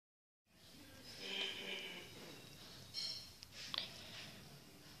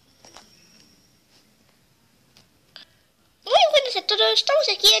todos, estamos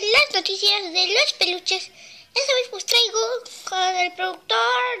aquí en las noticias de los peluches. Esta vez pues traigo con el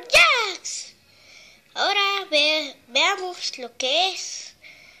productor Jax. Ahora veamos lo que es.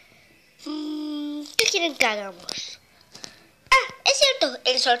 ¿Qué quieren que hagamos? Ah, es cierto,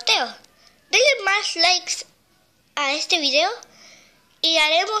 el sorteo. Denle más likes a este video y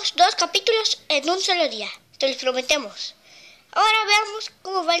haremos 2 capítulos en un solo día. Te lo prometemos. Ahora veamos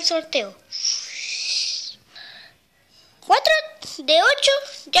cómo va el sorteo. 4 de 8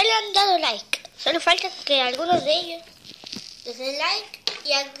 ya le han dado like. Solo falta que algunos de ellos les den like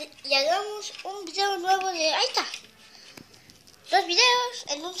y hagamos un video nuevo de... Ahí está. 2 videos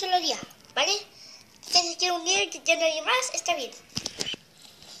en un solo día, ¿vale? Si se quiere unir y ya no hay más, está bien.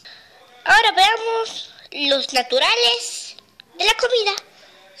 Ahora veamos los naturales de la comida.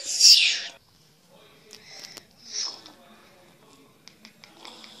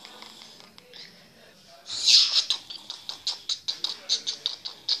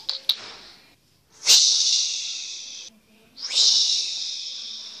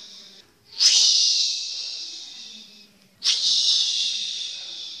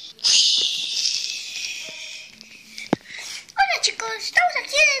 Chicos, estamos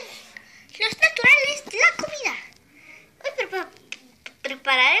aquí en los naturales de la comida. Hoy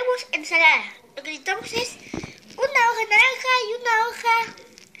prepararemos ensalada. Lo que necesitamos es una hoja naranja y una hoja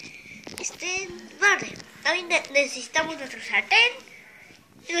verde. También necesitamos nuestro sartén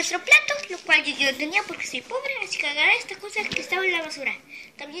y nuestro plato, lo cual yo no tenía porque soy pobre, así que agarré esta cosa que estaba en la basura.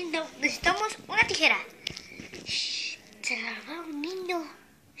 También necesitamos una tijera. Se la robó un niño.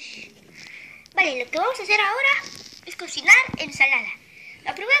 Vale, lo que vamos a hacer ahora es cocinar ensalada.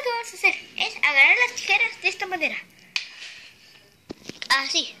 Lo primero que vamos a hacer es agarrar las tijeras de esta manera.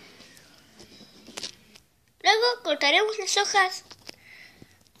 Así. Luego cortaremos las hojas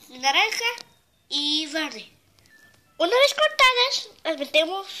naranja y verde. Una vez cortadas, las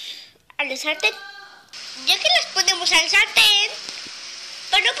metemos al sartén. Ya que las ponemos al sartén,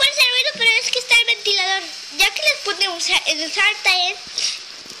 pues no puede ser ruido, pero es que está el ventilador. Ya que las ponemos en el sartén,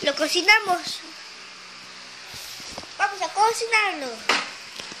 lo cocinamos. Vamos a cocinarlo.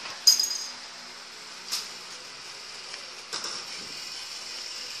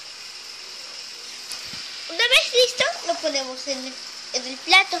 Una vez listo, lo ponemos en el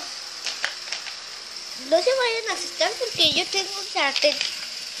plato. No se vayan a asustar porque yo tengo un sartén.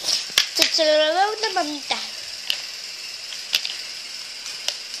 Se lo robó una mamita.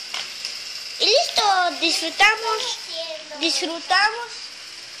 Y listo, disfrutamos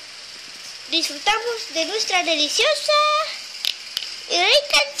de nuestra deliciosa y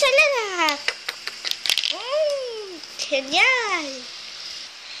rica ensalada. Genial.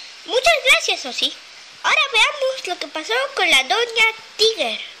 Muchas gracias, Osi. Ahora veamos lo que pasó con la doña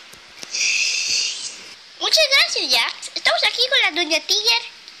Tiger. Muchas gracias, Jax. Estamos aquí con la doña Tiger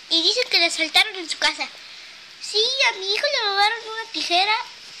y dice que le asaltaron en su casa. Sí, a mi hijo le robaron una tijera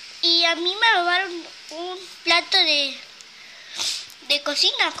y a mí me robaron un plato de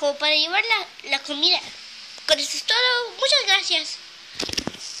cocina como para llevar la comida. Con eso es todo. Muchas gracias.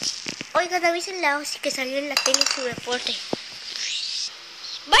 Oigan, avísenle a Osi que salió en la tele su reporte.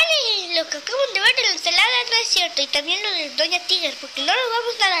 Vale, lo que acaban de ver de la ensalada no es cierto. Y también lo de Doña Tiger, porque no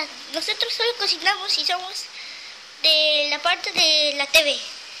robamos nada. Nosotros solo cocinamos y somos de la parte de la TV.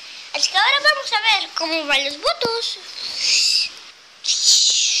 Así que ahora vamos a ver cómo van los votos.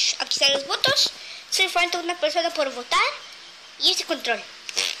 Aquí están los votos. Solo falta una persona por votar y ese control.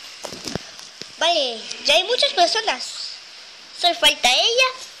 Vale, ya hay muchas personas. Solo falta ella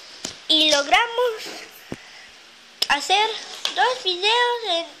y logramos hacer 2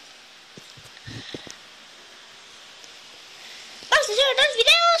 videos Vamos a hacer 2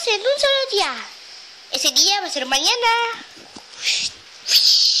 videos en un solo día. Ese día va a ser mañana.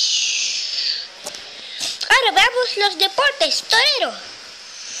 Ahora veamos los deportes. Torero.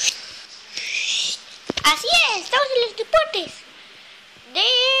 Así es, estamos en los deportes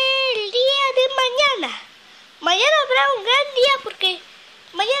del día de mañana. Mañana habrá un gran día porque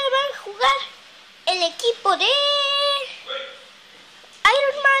mañana van a jugar el equipo de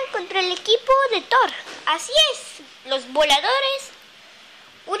Iron Man contra el equipo de Thor. Así es, los voladores,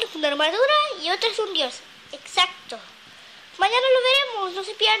 uno con armadura y otro es un dios. Exacto. Mañana lo veremos, no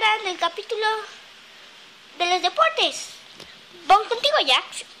se pierdan el capítulo de los deportes. Vamos contigo,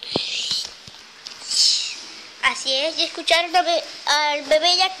 Jax. Así es, ya escucharon al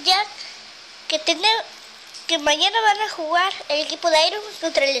bebé Jack que mañana van a jugar el equipo de Iron Man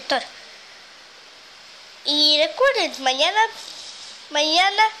contra el de Thor. Y recuerden, mañana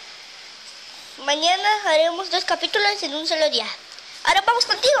haremos 2 capítulos en un solo día. Ahora vamos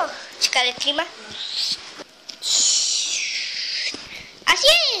contigo, chica del clima.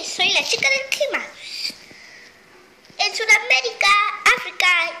 soy la chica del clima. En Sudamérica,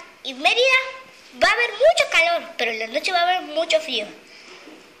 África y Mérida va a haber mucho calor, pero en la noche va a haber mucho frío.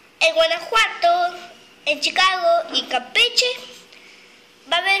 En Guanajuato, en Chicago y Campeche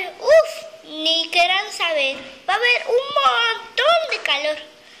va a haber, ni querrán saber, va a haber un montón de calor.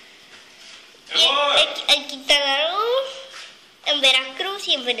 Y en Quintana Roo, en Veracruz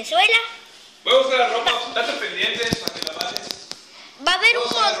y en Venezuela voy a buscar la ropa, estate pendientes para que la bajes. va a haber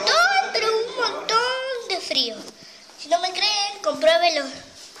un montón, pero un montón de frío. Si no me creen, compruébelo.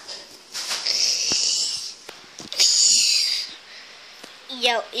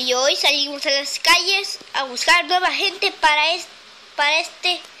 Y hoy salimos a las calles a buscar nueva gente para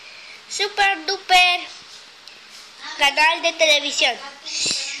este super duper canal de televisión.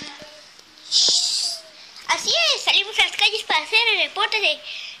 Así es, salimos a las calles para hacer el reporte de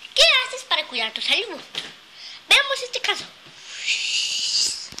 ¿qué haces para cuidar tu salud? Veamos este caso.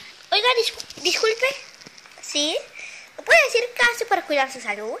 Oiga, disculpe. ¿Sí? ¿Me puede decir qué hace para cuidar su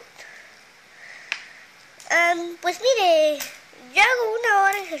salud? Pues mire, yo hago 1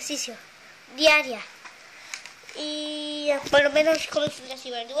 hora de ejercicio diaria. Y por lo menos como frutas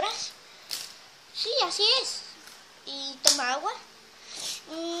y verduras. Sí, así es. ¿Y toma agua?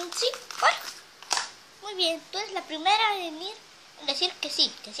 Sí, bueno. Muy bien, tú eres la primera en venir a decir que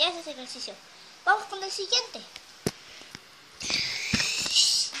sí haces ejercicio. Vamos con el siguiente.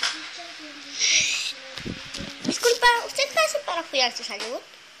 Disculpa, ¿usted qué hace para cuidar su salud?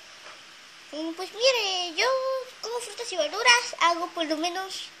 Pues mire, yo como frutas y verduras, hago por lo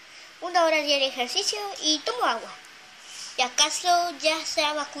menos 1 hora diaria de ejercicio y tomo agua. ¿Y acaso ya se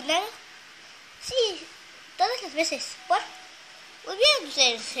ha vacunado? Sí, todas las veces. Bueno, muy bien,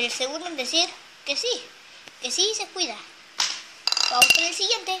 usted es el segundo en decir que sí se cuida. Vamos con el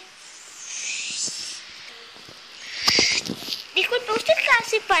siguiente. Disculpe, ¿usted qué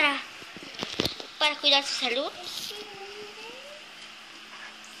hace para cuidar su salud?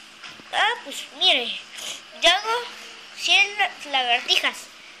 Pues mire, yo hago 100 lagartijas.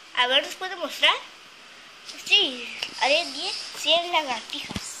 A ver, ¿nos puede mostrar? Sí, haré 100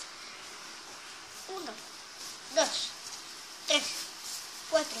 lagartijas. 1, 2, 3,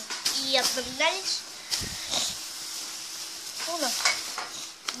 4. Y abdominales. 1,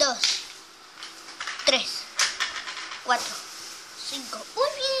 2, 3, 4, 5. Muy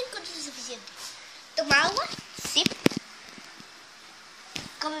bien, con eso es suficiente. ¿Toma agua? Sí.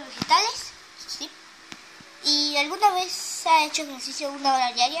 ¿Come vegetales? Sí. ¿Y alguna vez ha hecho ejercicio 1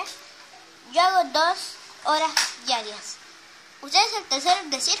 hora diaria? Yo hago 2 horas diarias. Usted es el tercero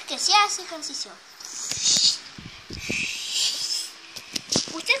en decir que sí hace ejercicio.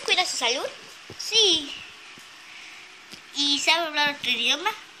 ¿Usted cuida su salud? Sí. ¿Y sabe hablar otro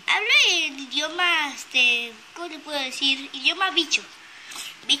idioma? Hablo el idioma, ¿cómo le puedo decir? Idioma bicho.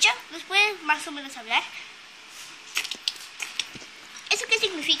 ¿Bicho? ¿Nos puede más o menos hablar? ¿Eso qué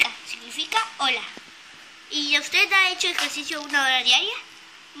significa? Significa hola. ¿Y usted ha hecho ejercicio 1 hora diaria?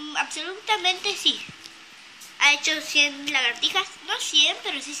 Absolutamente sí. ¿Ha hecho 100 lagartijas? No 100,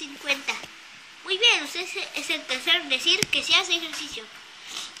 pero sí 50. Muy bien, usted es el tercero en decir que sí hace ejercicio.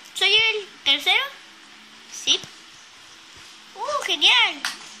 ¿Soy el tercero? Sí. Genial.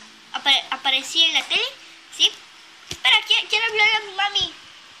 ¿Aparecí en la tele? Sí. Espera, quiero hablar a mi mami.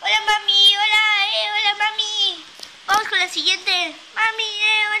 Hola mami, hola mami. Vamos con la siguiente. Mami,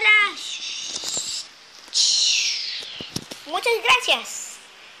 hola. Muchas gracias.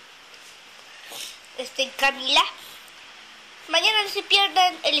 Camila. Mañana no se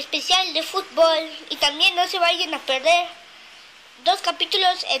pierdan el especial de fútbol y también no se vayan a perder 2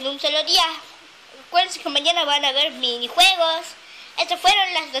 capítulos en un solo día. Recuerden que mañana van a ver minijuegos. Estas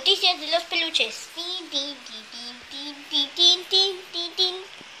fueron las noticias de los peluches.